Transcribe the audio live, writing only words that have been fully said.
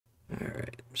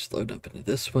Alright, just load up into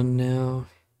this one now.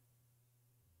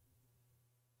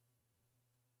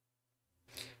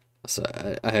 So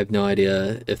I have no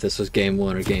idea if this was game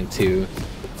 1 or game 2.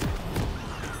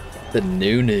 The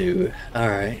new.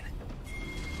 Alright.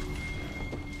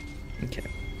 Okay.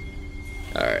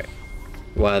 Alright.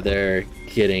 While they're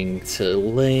getting to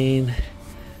lane,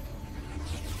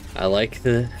 I like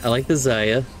the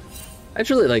Xayah. I just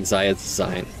really like Xayah's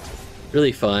design.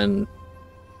 Really fun.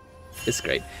 It's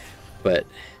great. But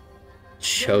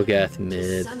Cho'Gath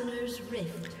mid.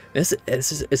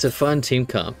 It's a fun team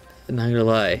comp, not gonna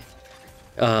lie.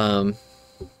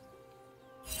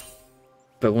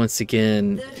 But once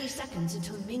again, 30 seconds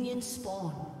until minions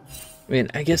spawn. I mean,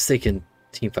 I guess they can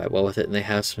team fight well with it, and they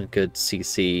have some good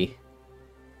CC.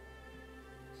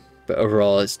 But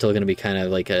overall, it's still going to be kind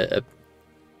of like a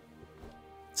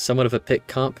somewhat of a pick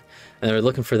comp. And they're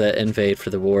looking for that invade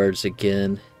for the wards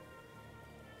again.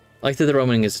 I like that they're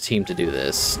roaming as a team to do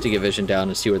this, to get vision down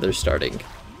and see where they're starting.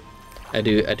 I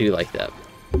do like that.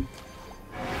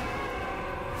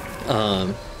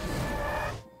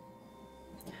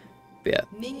 Yeah.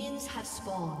 Minions have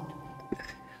spawned.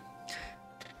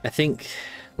 I think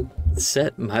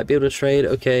Set might be able to trade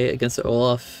okay against the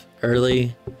Olaf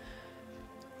early,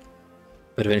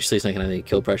 but eventually he's not going to have any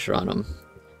kill pressure on him.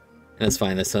 And that's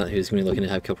fine, that's not who he's going to be looking to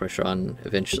have kill pressure on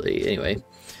eventually anyway.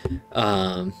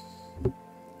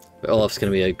 But Olaf's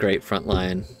going to be a great front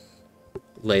line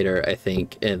later, I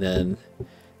think, and then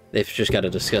they've just got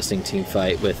a disgusting team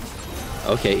fight with,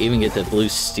 okay, even get the blue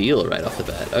steel right off the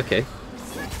bat, okay.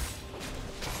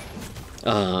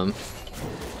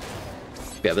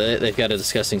 Yeah, they've got a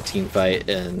disgusting team fight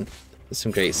and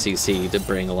some great CC to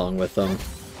bring along with them.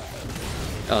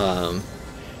 Oh,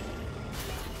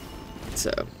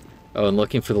 and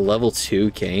looking for the level 2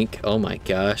 gank. Oh my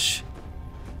gosh.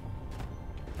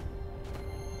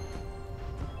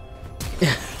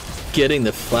 Getting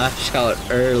the flash out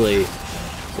early.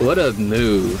 What a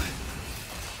move.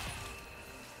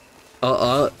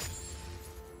 I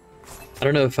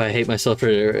don't know if I hate myself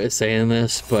for saying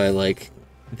this, but like,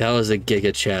 that was a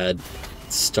Giga Chad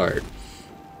start.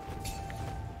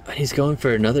 And he's going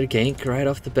for another gank right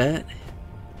off the bat?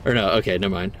 Or no, okay,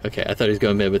 never mind. Okay, I thought he was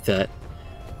going mid with that.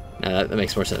 Nah, that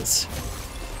makes more sense.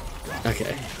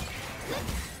 Okay.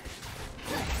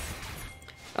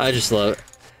 I just love,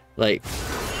 like,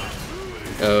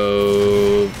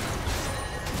 oh.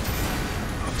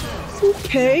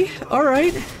 Okay,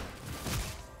 alright.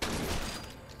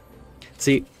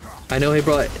 See, I know he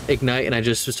brought Ignite, and I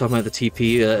just was talking about the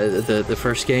TP, the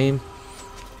first game,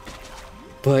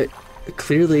 but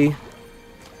clearly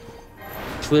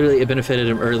it benefited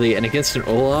him early, and against an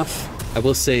Olaf, I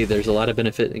will say there's a lot of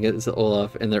benefit against the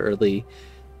Olaf in the early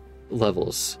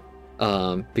levels,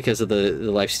 because of the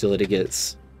lifesteal that he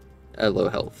gets at low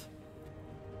health.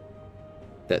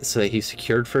 So he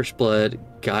secured first blood,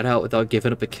 got out without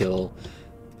giving up a kill.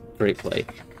 Great play.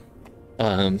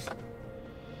 I'm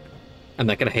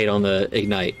not gonna hate on the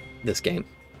Ignite this game.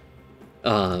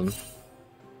 I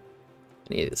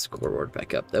need the scoreboard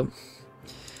back up though.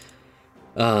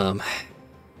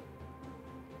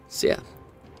 So yeah,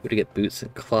 would to get boots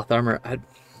and cloth armor? I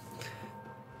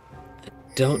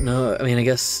don't know. I mean, I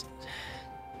guess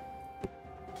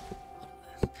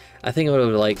I think I would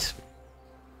have liked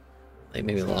like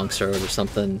maybe a longsword or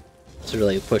something to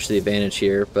really push the advantage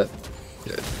here, but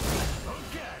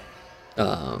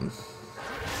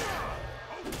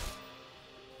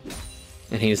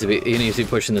and he needs to be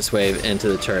pushing this wave into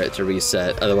the turret to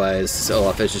reset, otherwise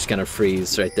Olaf is just gonna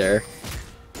freeze right there.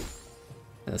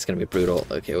 And that's gonna be brutal.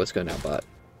 Okay, what's going now, bot?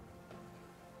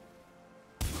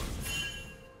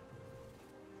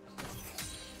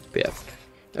 But yeah,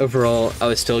 overall, I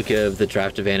would still give the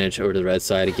draft advantage over to the red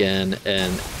side again,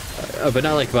 and but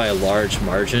not like by a large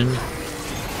margin.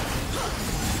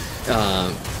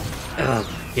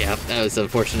 Yeah, that was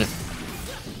unfortunate.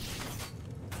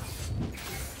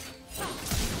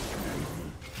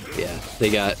 Yeah, they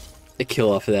got a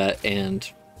kill off of that,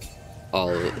 and all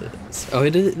of this. Oh, they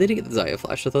didn't get the Xayah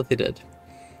flash. I thought they did.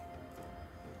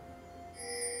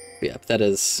 But yeah, that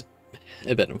is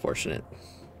a bit unfortunate.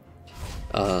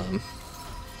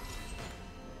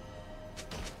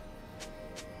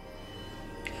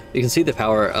 You can see the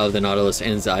power of the Nautilus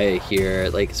and Xayah here,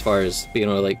 like as far as being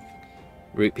able to like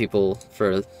root people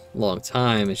for a long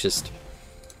time. It's just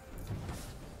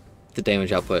the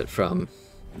damage output from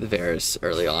the Varus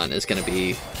early on is going to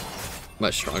be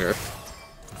much stronger.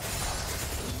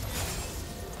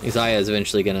 Xayah is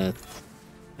eventually going to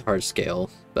hard scale,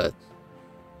 but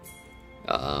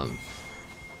I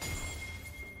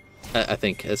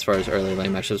think as far as early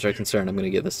lane matchups are concerned, I'm going to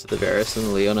give this to the Varus and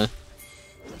the Leona.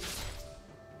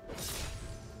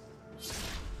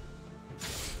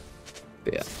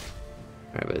 But yeah.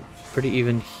 Alright, but pretty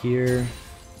even here.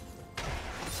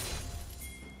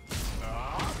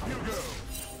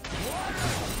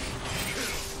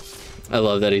 I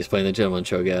love that he's playing the Gentleman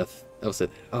Cho'Gath. That was it.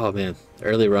 Oh man,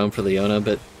 early roam for Leona,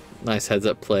 but nice heads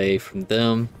up play from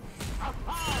them.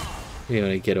 You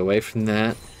want to get away from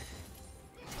that.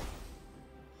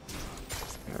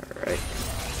 Alright.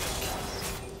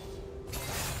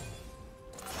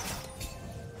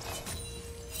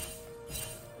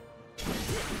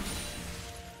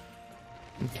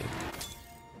 Okay.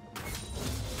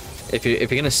 If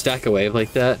you're gonna stack a wave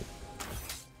like that,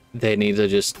 they need to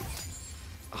just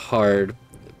hard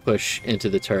push into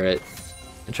the turret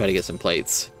and try to get some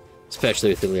plates, especially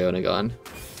with the Leona gone.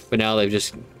 But now they've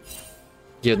just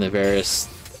given the Varus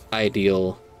an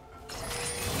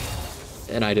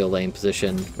ideal lane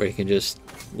position where he can just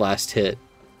last hit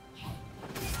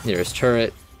nearest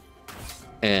turret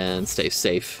and stay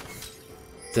safe.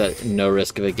 No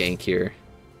risk of a gank here.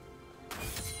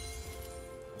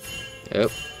 Oh,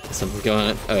 something's going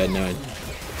on. Oh, no.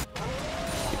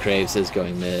 The Graves is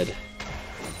going mid.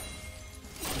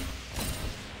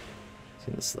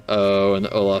 Oh, and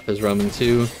the Olaf is roaming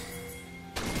too.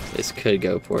 This could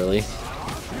go poorly.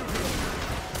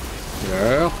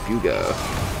 Girl, you go.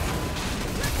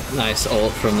 Nice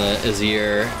ult from the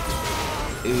Azir.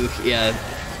 Ooh, yeah.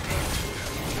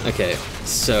 Okay,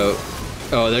 so...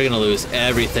 Oh, they're gonna lose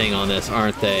everything on this,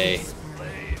 aren't they?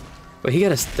 But he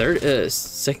got his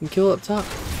second kill up top?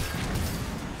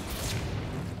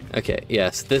 Okay,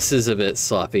 yes, this is a bit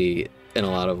sloppy in a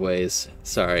lot of ways.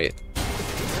 Sorry.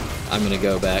 I'm gonna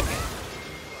go back.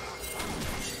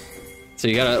 So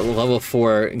you got a level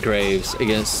 4 Graves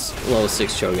against level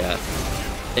 6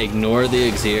 Cho'Gath. Ignore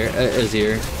the Azir,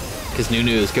 because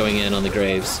Nunu is going in on the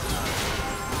Graves.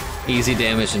 Easy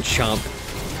damage and chomp.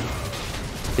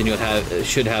 Then you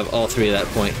should have all three at that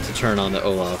point to turn on the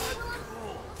Olaf.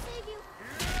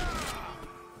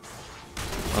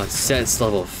 Oh, Set's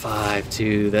level 5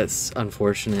 too. That's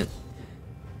unfortunate.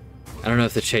 I don't know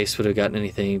if the chase would have gotten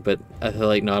anything, but I feel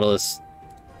like Nautilus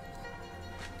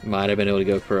might have been able to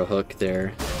go for a hook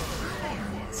there.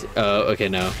 Oh, okay,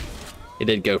 no. He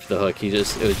did go for the hook. It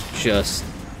was just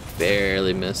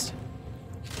barely missed.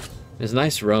 There's a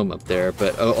nice roam up there,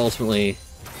 but ultimately,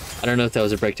 I don't know if that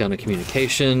was a breakdown of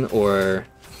communication or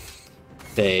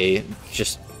they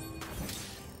just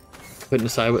couldn't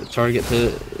decide what target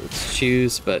to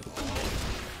choose, but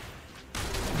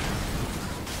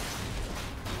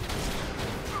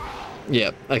yeah,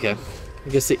 okay. I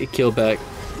guess it killed back,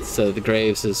 so the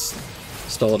Graves is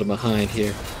stalled him behind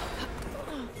here.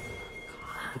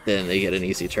 But then they get an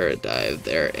easy turret dive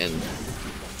there and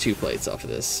 2 plates off of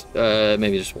this.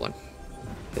 Maybe just 1.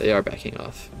 They are backing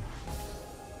off.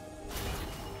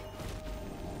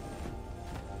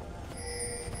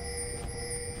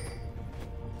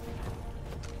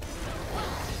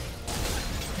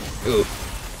 Ooh,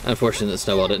 unfortunate that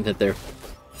Snowball didn't hit there.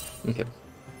 Okay.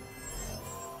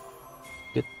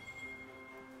 Good.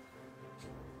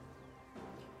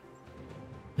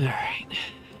 Alright.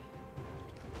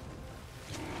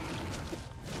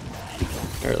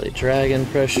 Early dragon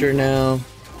pressure now.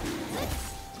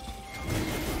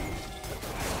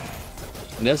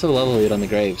 And that's a level lead on the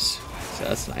Graves, so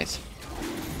that's nice.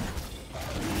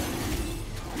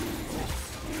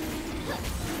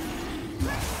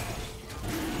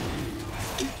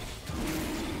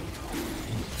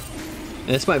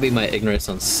 And this might be my ignorance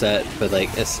on Set, but like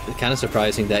it's kind of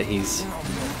surprising that he's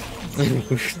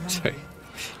sorry.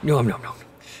 No.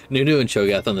 Nunu and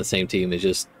Cho'Gath on the same team is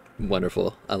just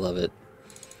wonderful. I love it.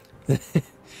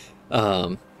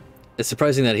 It's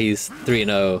surprising that he's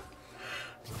 3-0,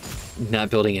 not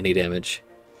building any damage.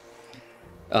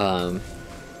 But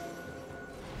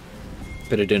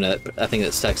doing that, I think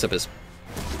it stacks up his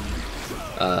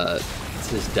it's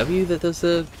his W that does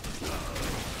the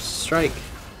strike.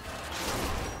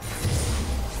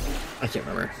 I can't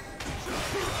remember.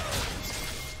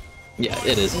 Yeah,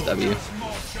 it is his W.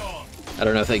 I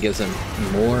don't know if that gives him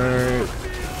more.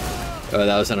 Oh,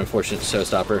 that was an unfortunate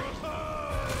showstopper.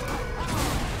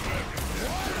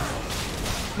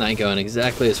 Not going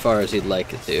exactly as far as he'd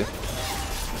like it to.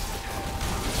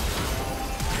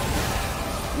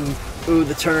 Ooh,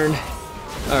 the turn.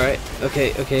 Alright,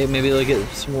 okay, maybe they'll get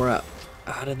some more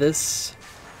out of this.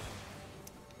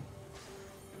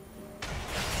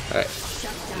 Alright.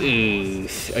 Ooh,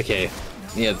 okay.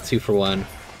 Yeah, the 2-for-1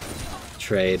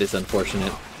 trade is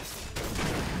unfortunate.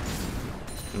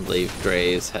 I believe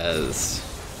Graves has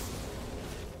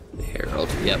the Herald.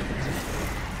 Yep.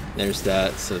 There's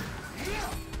that, so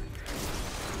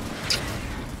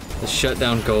the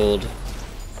shutdown gold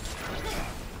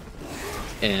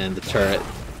and the turret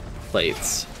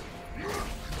plates.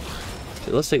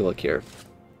 So let's take a look here.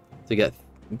 So you got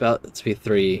about, let's be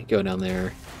 3 going down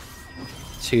there,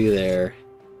 2 there,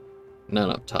 none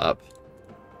up top.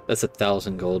 That's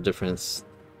 1,000 gold difference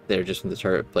there just from the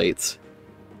turret plates.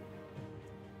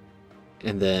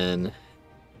 And then,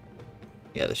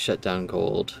 yeah, the shutdown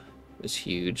gold is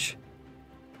huge.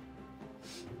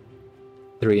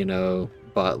 3-0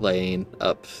 bot lane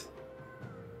up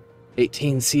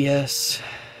 18 CS.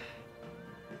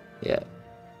 Yeah,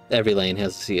 every lane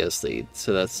has a CS lead,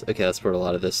 so that's okay. That's where a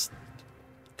lot of this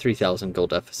 3,000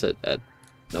 gold deficit at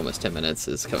almost 10 minutes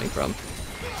is coming from.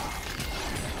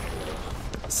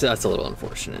 So that's a little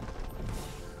unfortunate.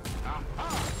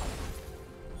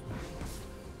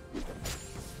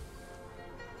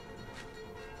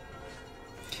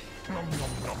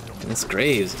 And this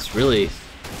Graves is really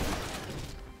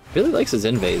likes his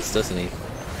invades, doesn't he?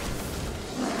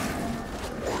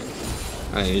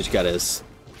 Alright, he just got his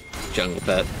jungle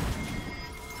pet.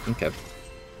 Okay.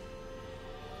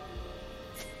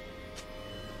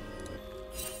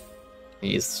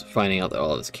 He's finding out that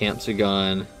all of his camps are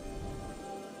gone.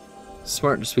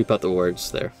 Smart to sweep out the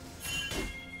wards there.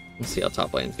 Let's see how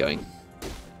top lane's going.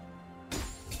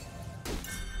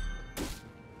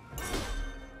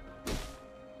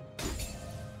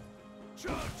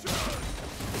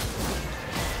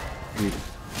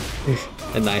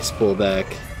 A nice pullback.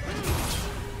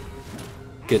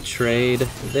 Good trade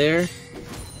there.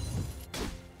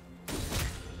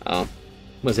 Oh,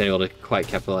 wasn't able to quite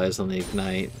capitalize on the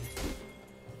ignite.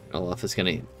 Olaf is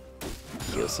gonna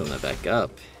heal some of that back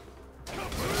up.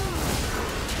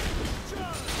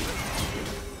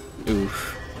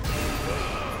 Oof.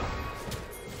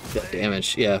 Got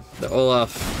damage. Yeah, the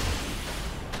Olaf.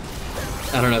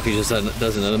 I don't know if he just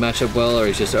doesn't know the matchup well or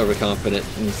he's just overconfident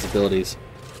in his abilities.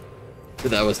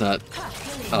 But that was not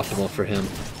optimal for him.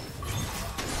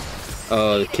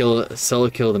 Oh, the solo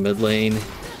kill the mid lane.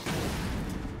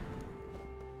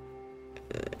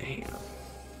 Hang on.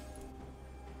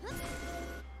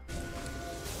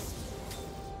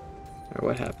 Or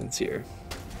what happens here?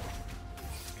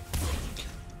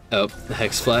 Oh, the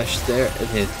Hex Flash there. I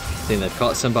think they've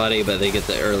caught somebody, but they get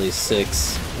the early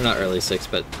 6. Or not early 6,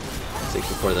 but 6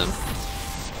 before them.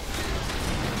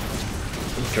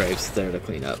 Drake's there to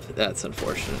clean up. That's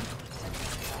unfortunate.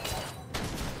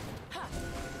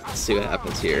 Let's see what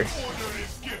happens here.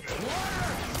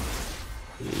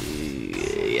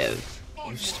 Yeah,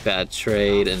 just bad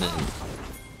trade, and then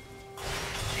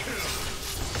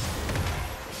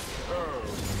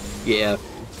yeah,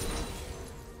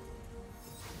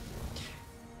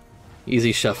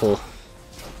 easy shuffle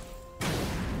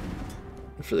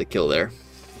for the kill there.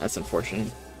 That's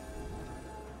unfortunate.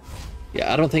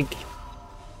 Yeah, I don't think.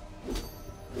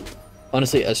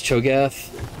 Honestly, as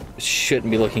Cho'Gath, shouldn't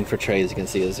be looking for trades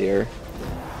against the Azir.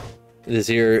 The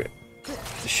Azir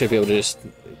should be able to just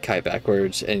kite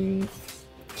backwards and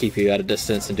keep you at a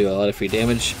distance and do a lot of free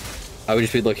damage. I would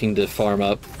just be looking to farm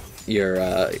up your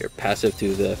passive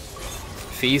through the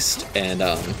feast and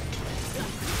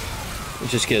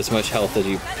just get as much health as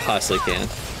you possibly can.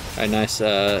 Alright,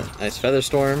 nice Feather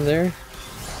Storm there.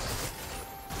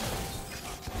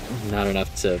 Not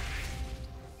enough to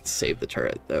save the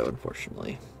turret though,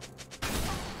 unfortunately.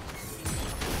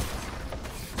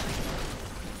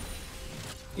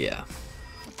 Yeah.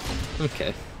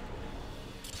 Okay.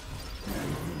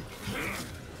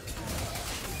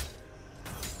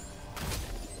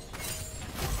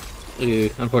 Ooh,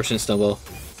 unfortunate stumble.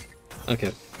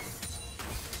 Okay.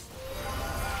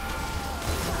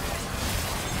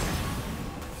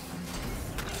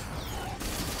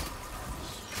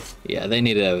 Yeah, they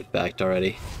need to have it backed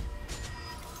already.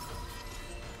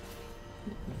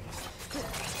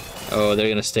 Oh, they're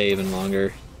gonna stay even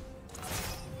longer.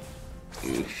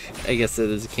 Oof. I guess it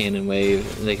is a cannon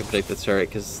wave, and they can predict the turret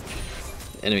because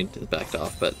enemy is backed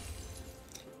off, but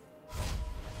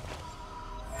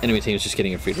enemy team is just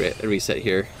getting a free reset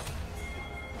here.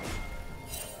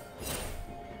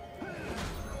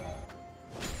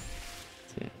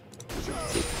 Yeah.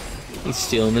 He's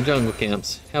stealing the jungle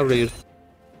camps. How rude.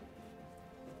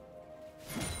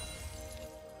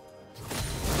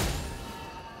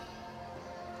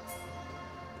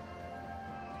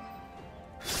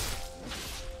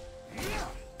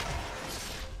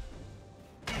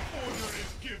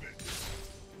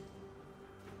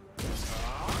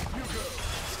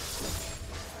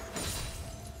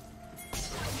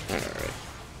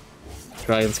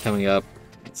 Dragon's coming up.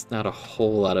 It's not a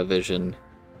whole lot of vision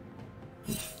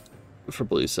for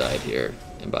blue side here.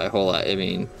 And by a whole lot, I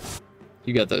mean,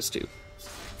 you got those two.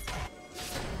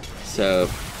 So,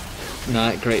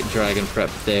 not great dragon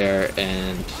prep there,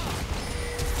 and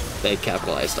they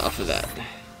capitalized off of that.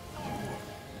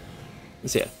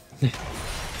 So yeah.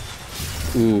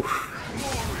 Ooh.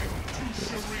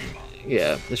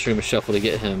 Yeah, the stream of shuffle to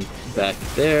get him back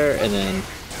there, and then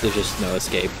there's just no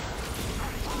escape.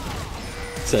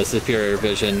 So Superior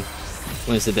Vision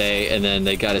wins the day, and then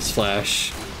they got his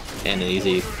flash and an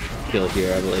easy kill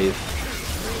here, I believe.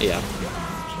 Yeah.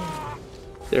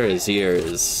 Their Azir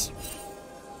is...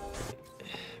 I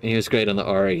mean, he was great on the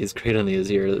Ahri, he's great on the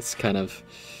Azir. That's kind of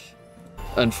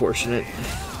unfortunate.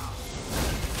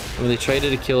 When they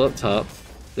traded a kill up top,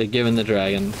 they're given the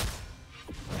dragon,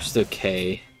 which is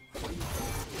okay.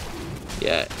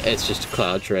 Yeah, it's just a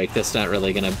Cloud Drake. That's not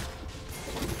really gonna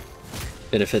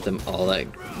benefit them all that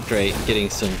great. Getting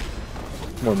some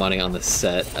more money on the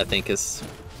set, I think, is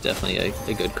definitely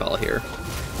a good call here.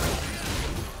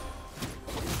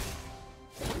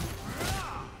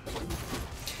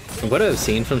 From what I've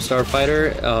seen from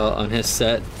Starfighter on his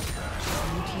set,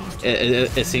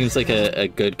 it seems like a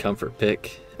good comfort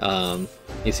pick.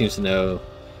 He seems to know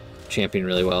champion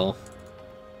really well.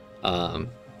 And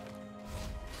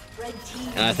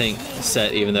I think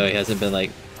Set, even though he hasn't been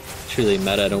like truly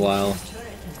meta in a while,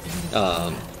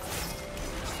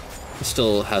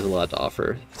 still has a lot to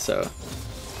offer. So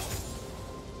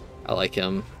I like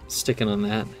him sticking on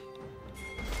that.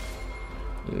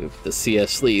 Ooh, the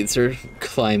CS leads are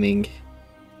climbing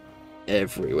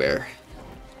everywhere.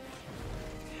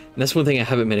 And that's one thing I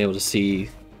haven't been able to see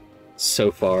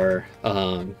so far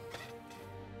in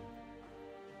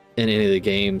any of the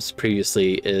games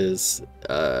previously is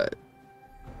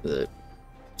the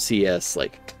CS,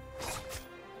 like,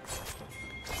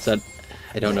 so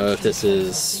I don't know if this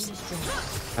is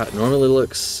how it normally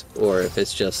looks or if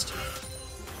it's just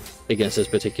against this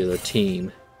particular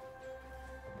team.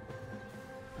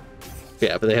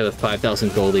 Yeah, but they have a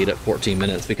 5,000 gold lead at 14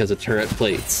 minutes because of turret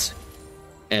plates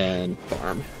and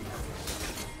farm.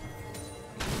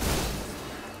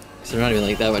 So they're not even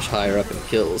like that much higher up in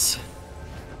kills.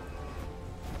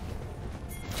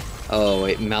 Oh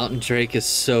wait, Mountain Drake is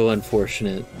so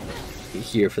unfortunate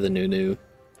here for the Nunu.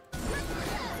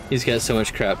 He's got so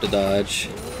much crap to dodge.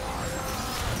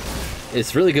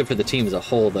 It's really good for the team as a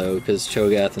whole though, because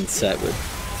Cho'Gath and Set would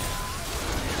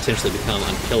potentially become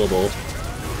unkillable.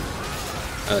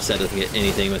 Set doesn't get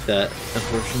anything with that,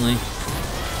 unfortunately.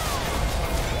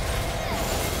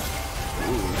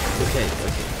 Ooh, okay,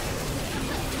 okay.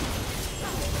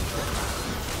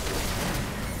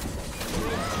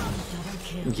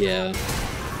 Yeah.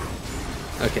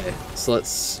 Okay, so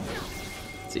let's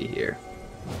see here.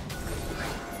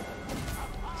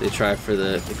 They try for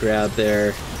the grab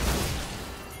there.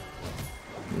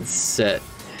 And Set.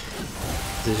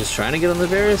 They're just trying to get on the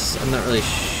Varus? I'm not really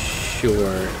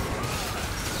sure.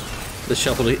 The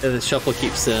shuffle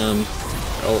keeps them.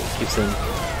 Oh, keeps them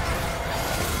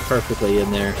perfectly in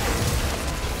there.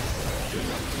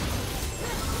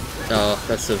 Oh,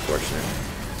 that's unfortunate.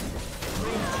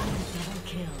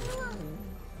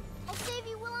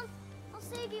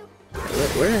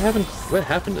 What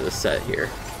happened to the Set here?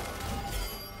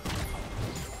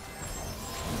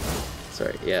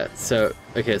 Sorry, yeah, so,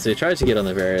 okay, so he tries to get on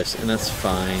the Varus, and that's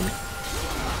fine.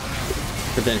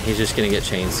 But then he's just gonna get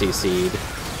chain CC'd.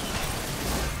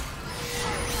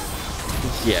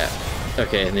 Yeah,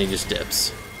 okay, and then he just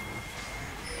dips.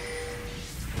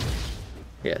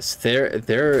 Yes,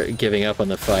 they're giving up on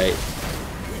the fight,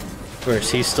 whereas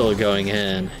he's still going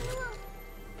in.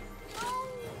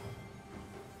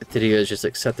 Did he just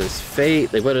accept his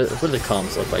fate? Like, what do the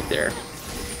comms look like there?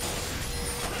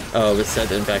 Oh, but Set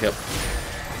didn't back up.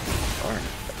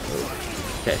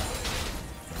 Okay.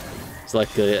 So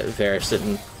luckily Varus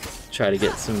didn't try to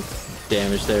get some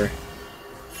damage there.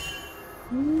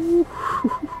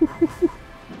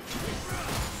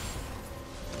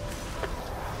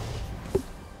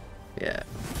 Yeah.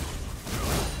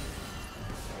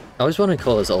 I always want to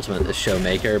call his ultimate the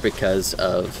Showmaker because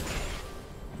of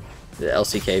the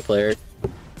LCK player. The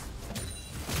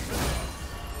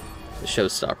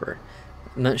Showstopper.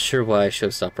 I'm not sure why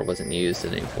Showstopper wasn't used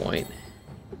at any point.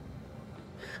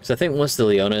 So I think once the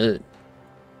Leona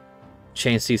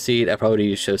chain CC'd, I probably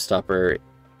use Showstopper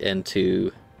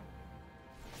into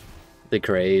the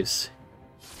Graves.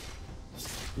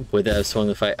 Would that have swung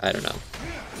the fight? I don't know.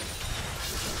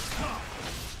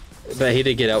 But he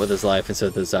did get out with his life, and so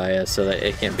did the Xayah, so that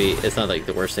it can't be, it's not like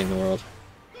the worst thing in the world.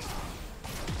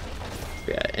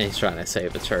 Yeah, and he's trying to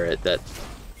save a turret that,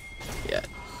 yeah,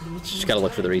 just gotta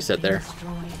look for the reset there.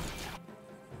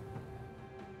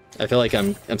 I feel like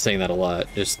I'm saying that a lot.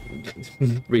 Just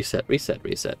reset, reset,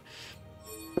 reset.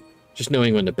 Just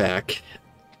knowing when to back.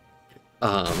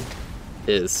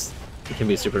 can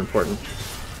be super important.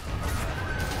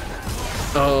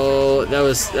 Oh, that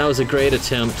was a great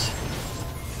attempt.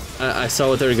 I saw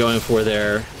what they were going for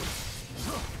there.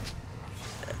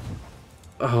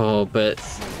 Oh, but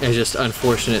it's just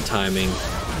unfortunate timing.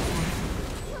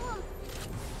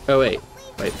 Oh wait,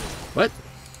 what?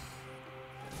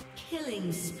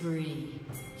 Killing spree.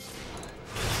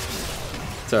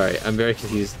 Sorry, I'm very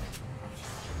confused.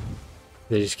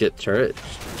 They just get turret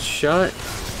shot?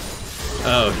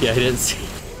 Oh, yeah, I didn't see.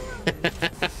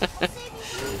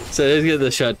 So they get the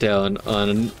shutdown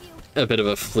on a bit of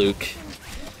a fluke.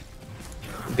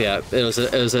 But yeah, it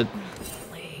was a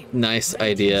nice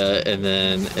idea, and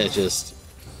then it just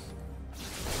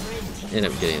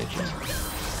ended up getting.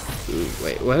 Ooh,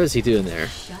 wait, what was he doing there?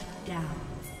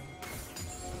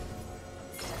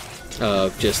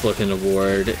 Just looking to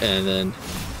ward, and then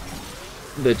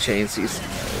the chain sees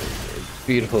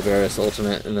beautiful Varus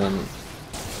ultimate, and then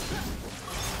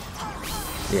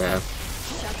yeah,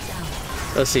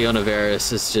 let's see, on a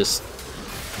Varus is just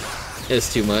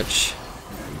too much.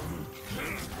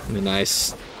 And a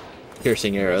nice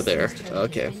piercing arrow there.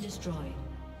 Okay.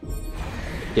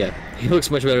 Yeah, he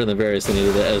looks much better than Varus than he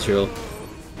did at Ezreal.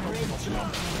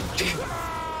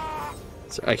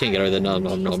 So I can't get over the nom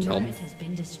nom nom nom.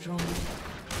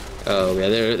 Oh yeah,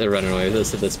 they're running away with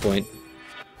us at this point.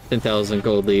 10,000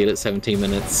 gold lead at 17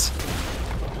 minutes.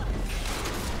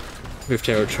 We have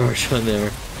Terror Charge on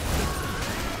there.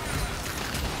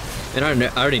 And I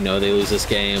already know they lose this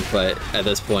game, but at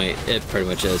this point, it pretty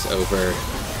much is over.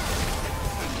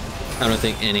 I don't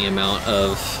think any amount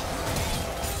of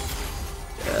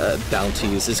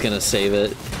bounties is gonna save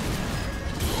it.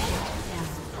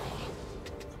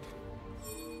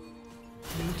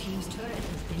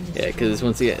 Yeah, because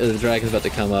once the dragon's about to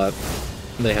come up,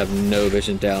 they have no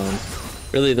vision down.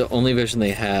 Really, the only vision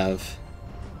they have,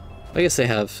 I guess they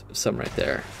have some right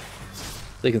there.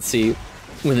 They can see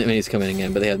when he's coming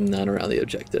in, but they have none around the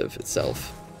objective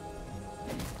itself.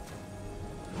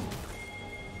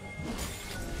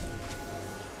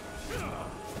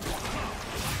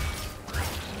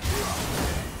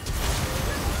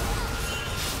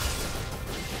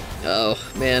 Oh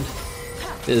man,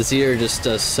 the Azir just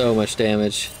does so much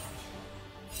damage.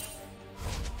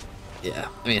 Yeah,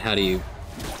 I mean, how do you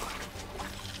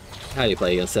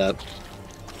play against that?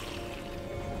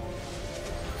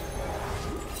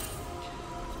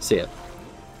 So yeah,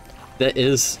 that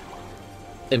is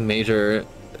a major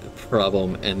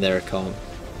problem in their comp,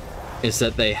 is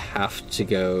that they have to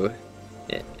go,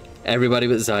 everybody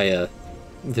but Xayah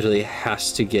literally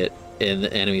has to get in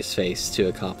the enemy's face to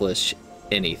accomplish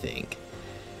anything.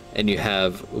 And you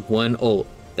have one ult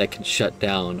that can shut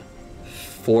down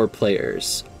 4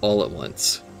 players all at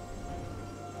once.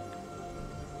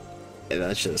 And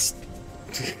that's just...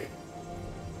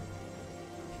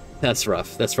 that's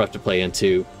rough. That's rough to play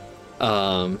into.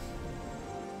 And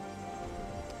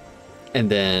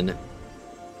then...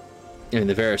 I mean,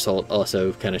 the Varus ult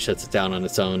also kind of shuts it down on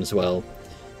its own as well.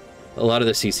 A lot of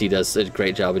the CC does a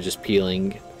great job of just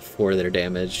peeling for their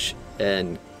damage,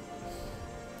 and...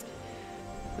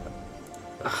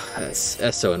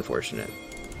 that's so unfortunate.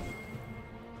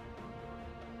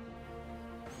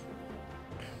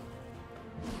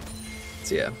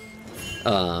 So yeah,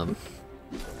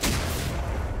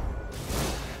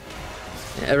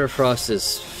 Everfrost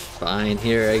is fine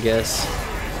here, I guess.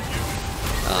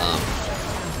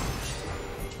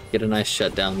 Get a nice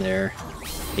shutdown there.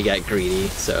 He got greedy,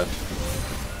 so.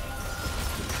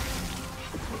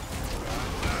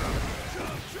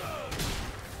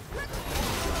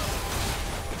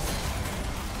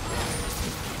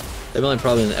 The only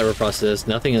problem in Everfrost is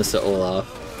nothing is to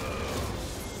Olaf.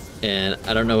 And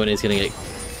I don't know when he's gonna get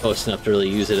close enough to really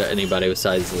use it at anybody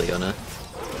besides Leona.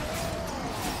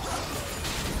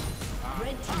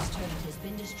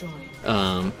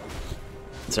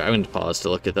 Sorry, I'm going to pause to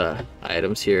look at the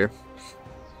items here.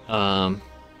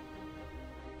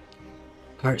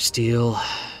 Heartsteel.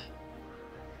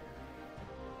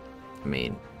 I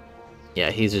mean,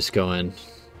 yeah, he's just going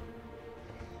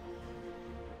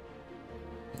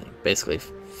basically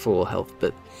full health,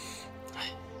 but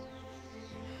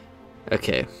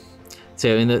okay.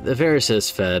 So I mean, the Varus is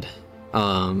fed.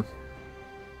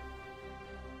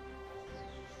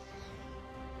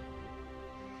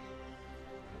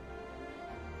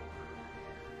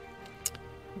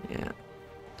 Yeah.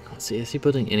 Let's see, is he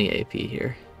putting any AP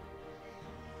here?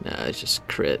 No, it's just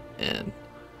crit and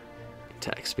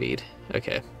attack speed.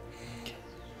 Okay.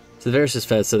 So the Varus is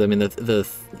fed, so I mean the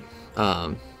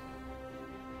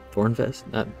Thorn Vest?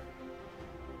 Not...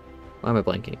 Why am I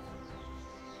blanking?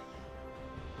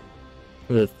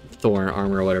 The Thorn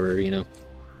armor or whatever, you know.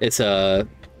 It's it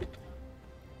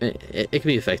can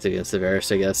be effective against the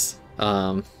Varus, I guess.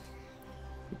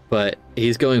 But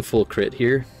he's going full crit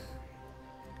here.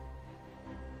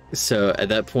 So at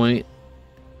that point,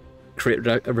 crit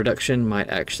reduction might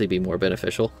actually be more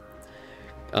beneficial.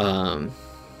 What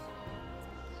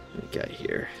we got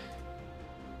here?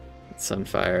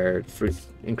 Sunfire,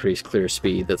 increased clear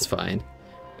speed, that's fine.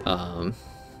 What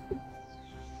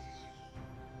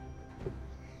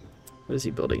is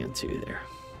he building into there?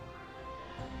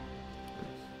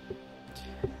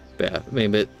 But yeah, I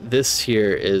mean, but this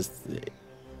here is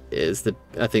the,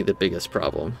 I think, the biggest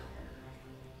problem.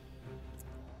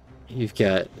 You've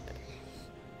got,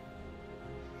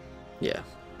 yeah,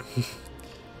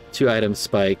 2 items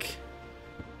spike,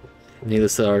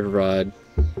 needless rod,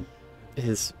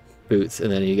 his boots,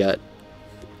 and then you got,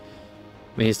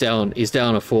 I mean, he's down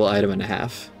a full item and a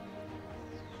half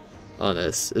on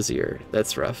this Azir.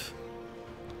 That's rough.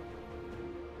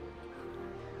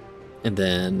 And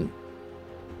then,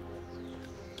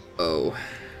 oh,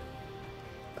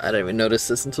 I didn't even notice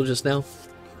this until just now.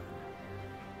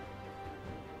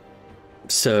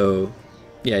 So,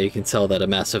 yeah, you can tell that a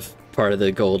massive part of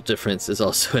the gold difference is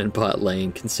also in bot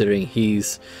lane, considering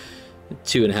he's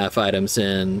 2.5 items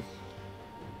in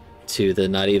to the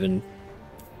not even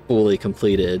fully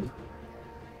completed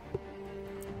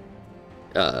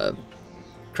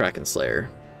Kraken Slayer.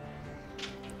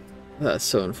 That's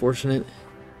so unfortunate.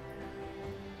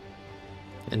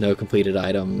 And no completed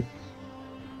item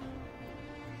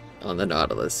on the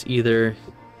Nautilus either.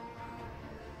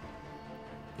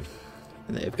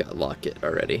 And they've got Locket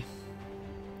already.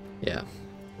 Yeah.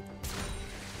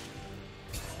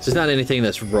 So there's not anything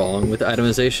that's wrong with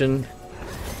itemization,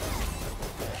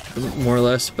 more or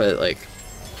less, but like,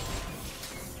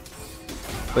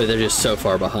 but they're just so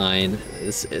far behind.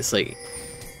 It's like,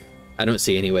 I don't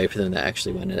see any way for them to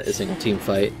actually win a single team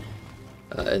fight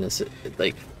in this,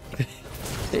 like,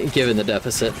 given the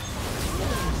deficit.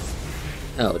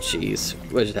 Oh jeez,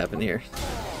 what just happened here?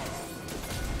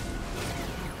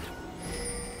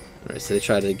 Alright, so they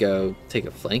try to go take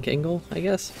a flank angle, I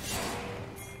guess?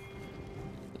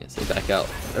 Yes, they back out.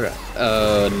 Alright.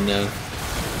 Oh no.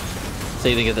 So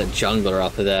you get the jungler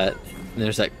off of that, and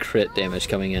there's that crit damage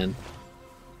coming in.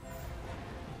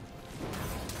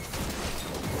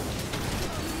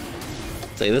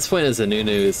 So at this point as a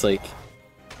Nunu, it's like,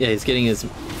 yeah, he's getting his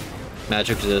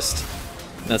magic resist.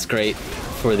 That's great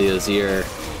for the Azir,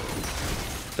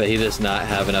 but he does not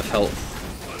have enough health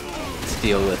to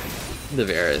deal with the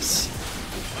Varus.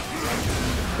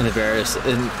 And the Varus,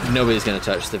 and nobody's gonna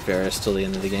touch the Varus till the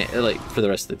end of the game, like for the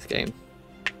rest of the game.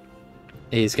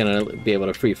 He's gonna be able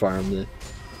to free farm the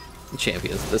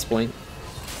champions at this point,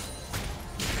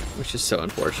 which is so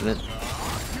unfortunate.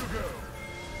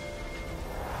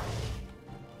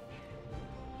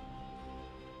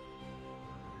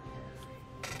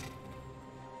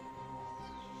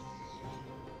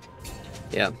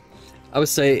 Yeah, I would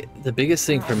say the biggest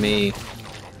thing for me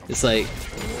is like,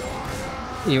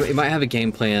 you might have a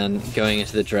game plan going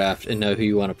into the draft and know who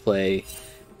you want to play,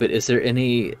 but is there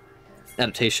any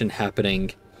adaptation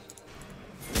happening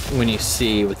when you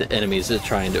see what the enemies are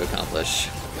trying to accomplish?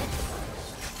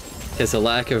 Because the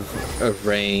lack of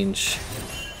range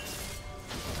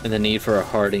and the need for a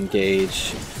hard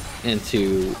engage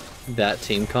into that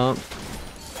team comp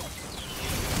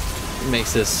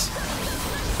makes this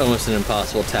almost an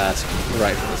impossible task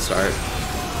right from the start.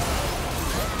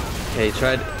 Okay,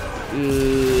 tried.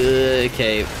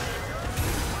 Okay.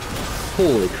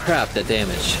 Holy crap, that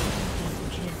damage.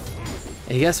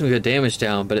 He got some good damage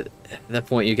down, but at that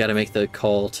point you got to make the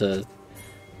call to.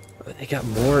 They got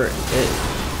more.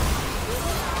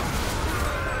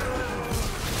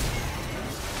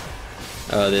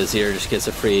 Oh, the Azir just gets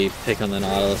a free pick on the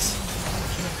Nautilus.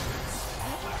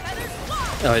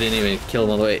 Oh, I didn't even kill him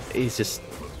all the way. He's just.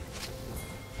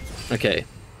 Okay.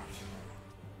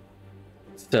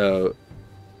 So.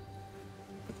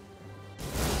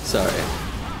 Sorry.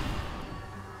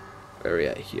 Where are we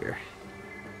at here?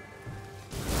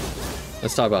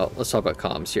 Let's talk about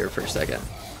comms here for a second.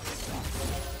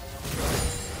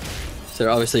 So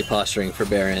they're obviously posturing for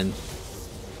Baron.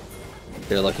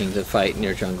 They're looking to fight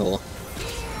near jungle.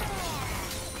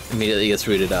 Immediately gets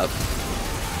rooted up.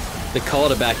 The call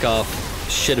to back off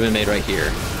should have been made right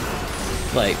here.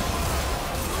 Like,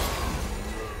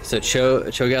 so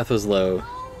Cho'Gath was low.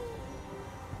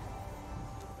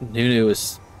 Nunu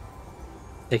was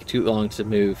taking too long to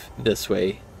move this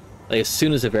way. Like, as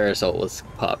soon as the Varus ult was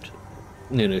popped,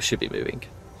 Nunu should be moving.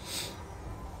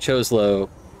 Cho's low.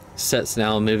 Set's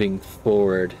now moving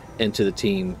forward into the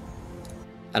team.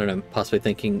 I don't know, possibly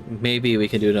thinking maybe we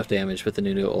can do enough damage with the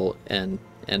new ult and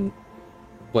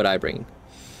what I bring.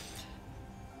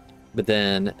 But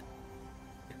then,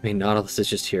 I mean, Nautilus is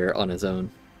just here on his own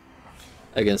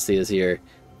against the Azir.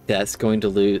 That's going to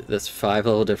lose. That's 5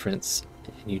 level difference,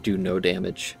 and you do no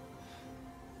damage.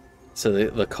 So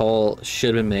the call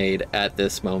should have been made at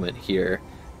this moment here,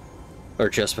 or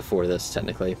just before this,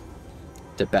 technically,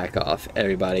 to back off.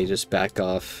 Everybody just back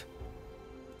off,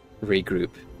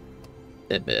 regroup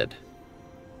in mid.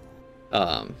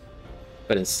 But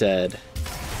instead,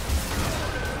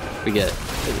 we get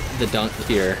the dunk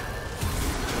here.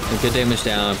 And good damage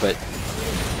down, but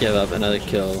give up another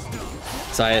kill.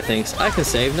 Saya thinks, I can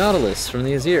save Nautilus from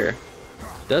the Azir.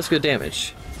 Does good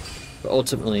damage, but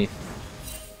ultimately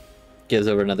gives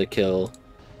over another kill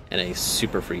and a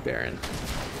super free Baron.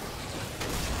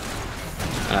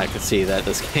 And I can see that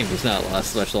this game does not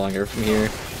last much longer from here.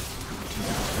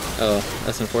 Oh,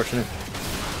 that's unfortunate.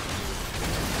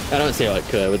 I don't see how it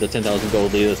could with the 10,000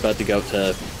 gold lead that's about to go up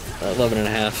to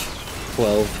 11.5,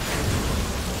 12.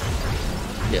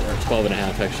 Yeah, or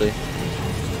 12.5 actually.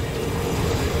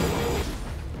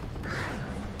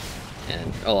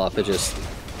 And Olaf is just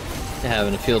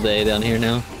having a field day down here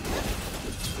now.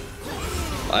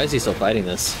 Why is he still fighting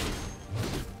this?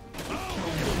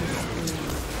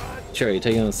 Sure, you're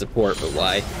taking on support, but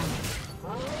why?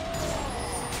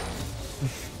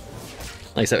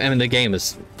 Like I said, I mean, the game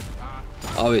is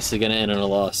obviously going to end in a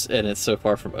loss, and it's so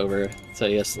far from over. So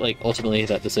yes, like, ultimately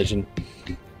that decision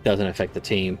doesn't affect the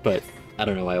team, but I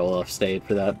don't know why Olaf stayed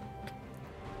for that.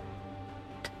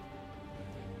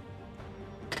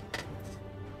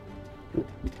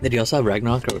 Did you also have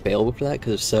Ragnarok available for that?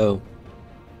 Because if so,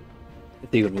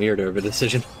 it's even weirder of a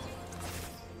decision.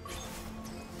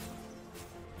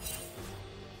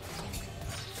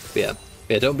 But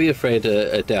yeah, don't be afraid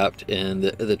to adapt in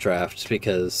the draft,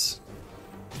 because,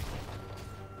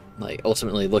 like,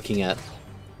 ultimately looking at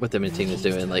what the mid team is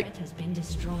doing, like,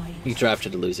 you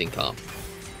drafted a losing comp.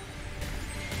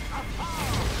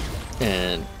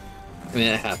 And I mean,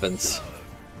 it happens.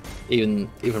 Even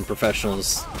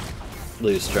professionals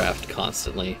lose draft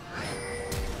constantly.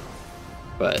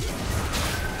 But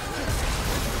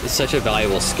it's such a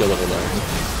valuable skill to learn.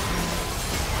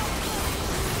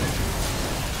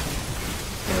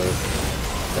 You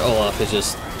know, Olaf is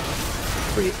just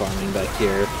free farming back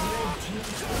here.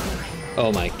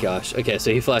 Oh my gosh. Okay,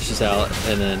 so he flashes out,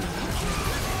 and then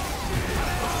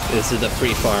this is the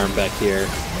free farm back here.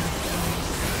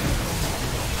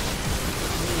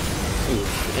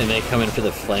 Oof. And they come in for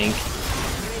the flank.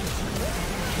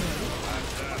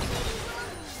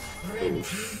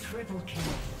 Oof.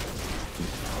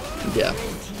 Yeah.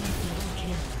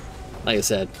 Like I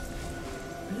said,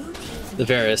 the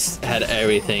Varus had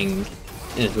everything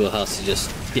in his wheelhouse to just,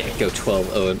 yeah, go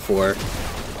 12-0-4.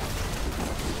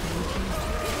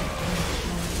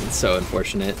 It's so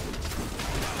unfortunate.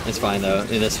 It's fine though. I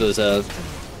mean, this is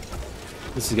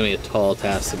gonna be a tall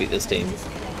task to beat this team.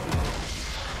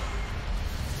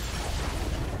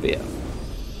 But yeah.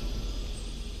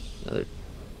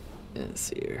 Let's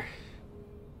see here.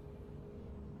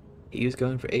 He was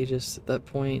going for Aegis at that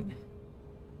point.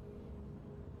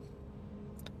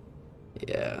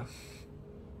 Yeah.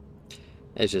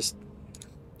 It's just,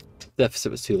 the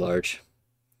deficit was too large.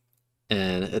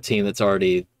 And a team that's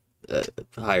already at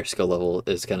a higher skill level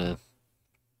is gonna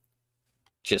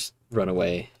just run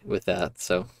away with that.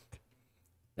 So,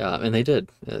 and they did.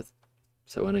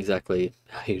 So it went exactly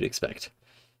how you'd expect.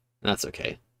 And that's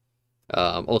okay.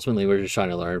 Ultimately, we're just trying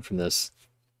to learn from this,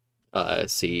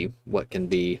 see what can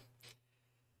be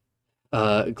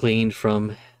gleaned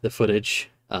from the footage.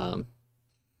 But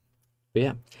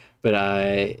yeah, but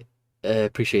I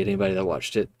appreciate anybody that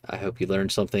watched it. I hope you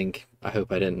learned something. I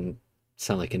hope I didn't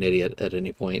sound like an idiot at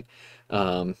any point.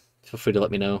 Feel free to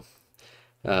let me know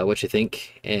what you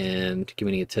think, and give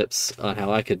me any tips on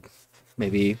how I could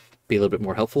maybe be a little bit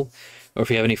more helpful. Or if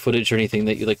you have any footage or anything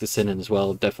that you'd like to send in as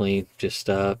well, definitely just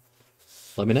let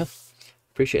me know.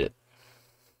 Appreciate it.